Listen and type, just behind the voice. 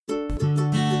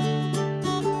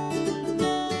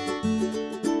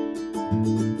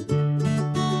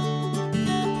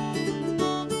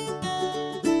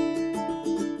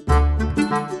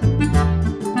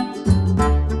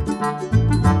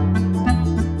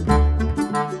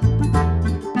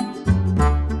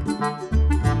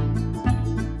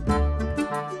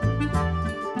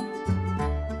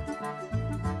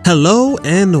Hello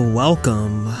and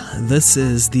welcome. This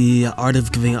is the Art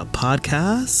of Giving Up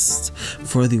podcast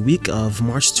for the week of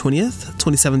March 20th,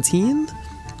 2017,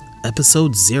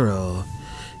 episode 0,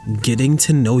 Getting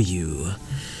to Know You.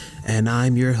 And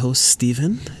I'm your host,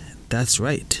 Steven. That's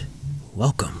right.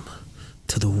 Welcome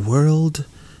to the world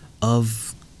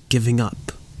of giving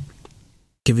up.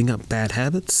 Giving up bad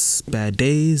habits, bad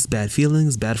days, bad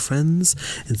feelings, bad friends,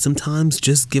 and sometimes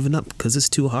just giving up because it's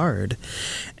too hard.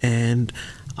 And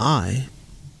I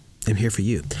am here for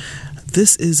you.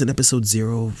 This is an episode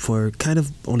 0 for kind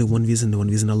of only one reason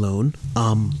alone.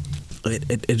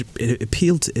 It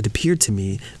appeared to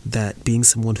me that being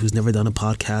someone who's never done a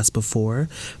podcast before,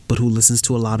 but who listens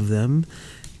to a lot of them,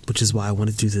 which is why I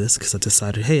wanted to do this, because I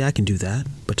decided, hey, I can do that,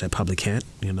 but I probably can't,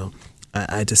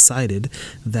 I decided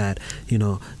that,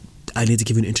 I need to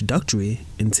give you an introductory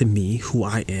into me, who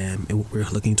I am, and what we're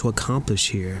looking to accomplish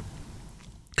here.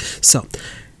 So,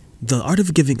 the art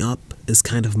of giving up is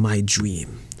kind of my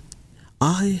dream.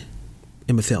 I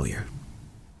am a failure.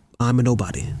 I'm a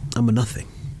nobody. I'm a nothing.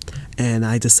 And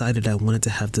I decided I wanted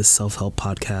to have this self-help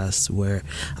podcast where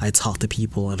I talk to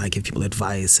people and I give people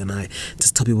advice and I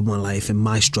just tell people my life and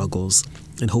my struggles,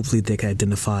 and hopefully they can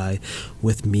identify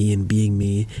with me and being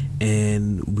me,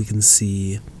 and we can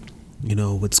see,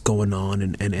 what's going on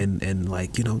and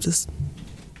like, just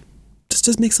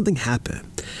make something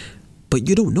happen. But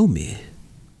you don't know me.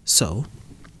 So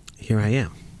here I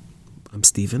am. I'm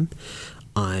Steven.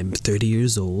 I'm 30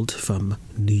 years old from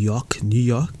New York, New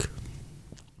York.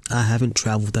 I haven't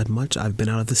traveled that much. I've been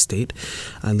out of the state.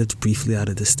 I lived briefly out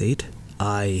of the state.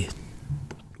 I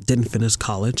didn't finish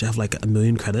college. I have like 1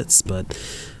 million credits, but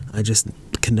I just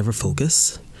can never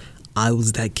focus. I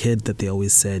was that kid that they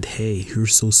always said, hey, you're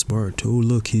so smart. Oh,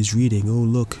 look, he's reading. Oh,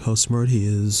 look how smart he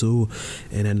is. Oh,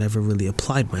 and I never really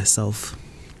applied myself.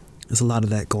 There's a lot of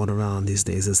that going around these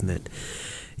days, isn't it?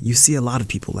 You see a lot of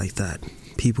people like that.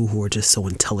 People who are just so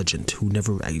intelligent, who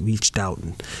never reached out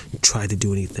and tried to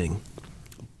do anything.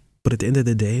 But at the end of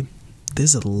the day,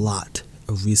 there's a lot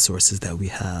of resources that we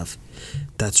have.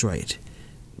 That's right.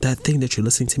 That thing that you're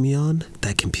listening to me on,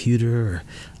 that computer, or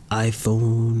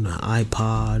iPhone, or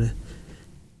iPod,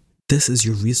 this is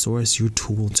your resource, your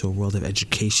tool to a world of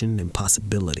education and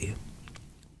possibility.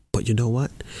 But you know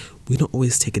what? We don't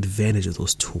always take advantage of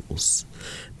those tools.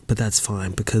 But that's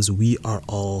fine, because we are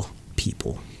all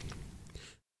people.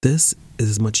 This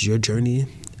is as much your journey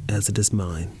as it is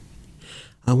mine.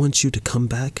 I want you to come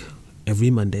back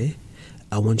every Monday.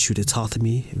 I want you to talk to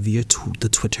me via the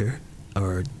Twitter,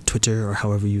 or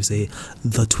however you say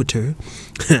the Twitter,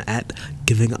 at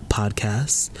Giving Up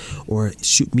Podcasts, or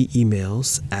shoot me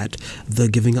emails at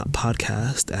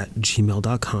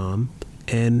thegivinguppodcast@gmail.com.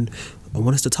 And I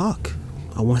want us to talk.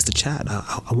 I want us to chat.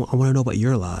 I want to know about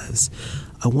your lives.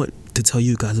 I want to tell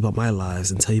you guys about my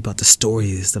lives and tell you about the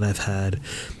stories that I've had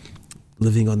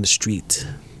living on the street,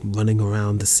 running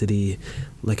around the city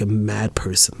like a mad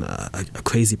person, a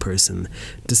crazy person.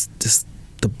 Just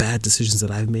the bad decisions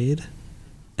that I've made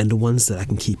and the ones that I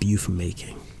can keep you from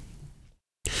making.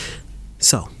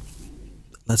 So,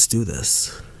 let's do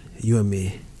this. You and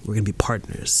me, we're going to be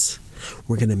partners.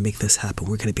 We're going to make this happen.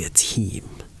 We're going to be a team.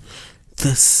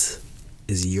 This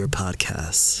is your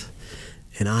podcast.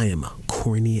 And I am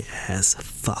corny as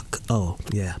fuck. Oh,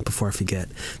 yeah, before I forget,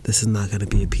 this is not going to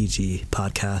be a PG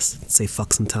podcast. I say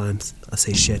fuck sometimes. I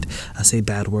say shit. I say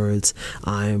bad words.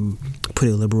 I'm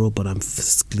pretty liberal, but I'm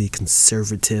fiscally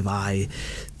conservative. I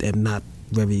am not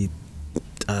very,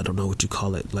 I don't know what you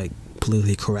call it, like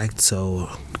politically correct. So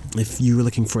if you're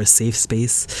looking for a safe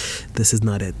space, this is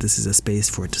not it. This is a space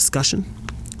for discussion.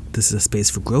 This is a space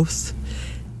for growth.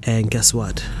 And guess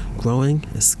what? Growing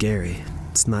is scary.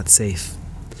 It's not safe.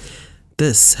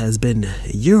 This has been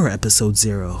your episode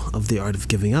 0 of The Art of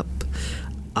Giving Up.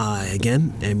 I,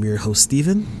 again, am your host,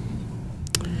 Steven.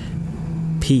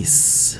 Peace.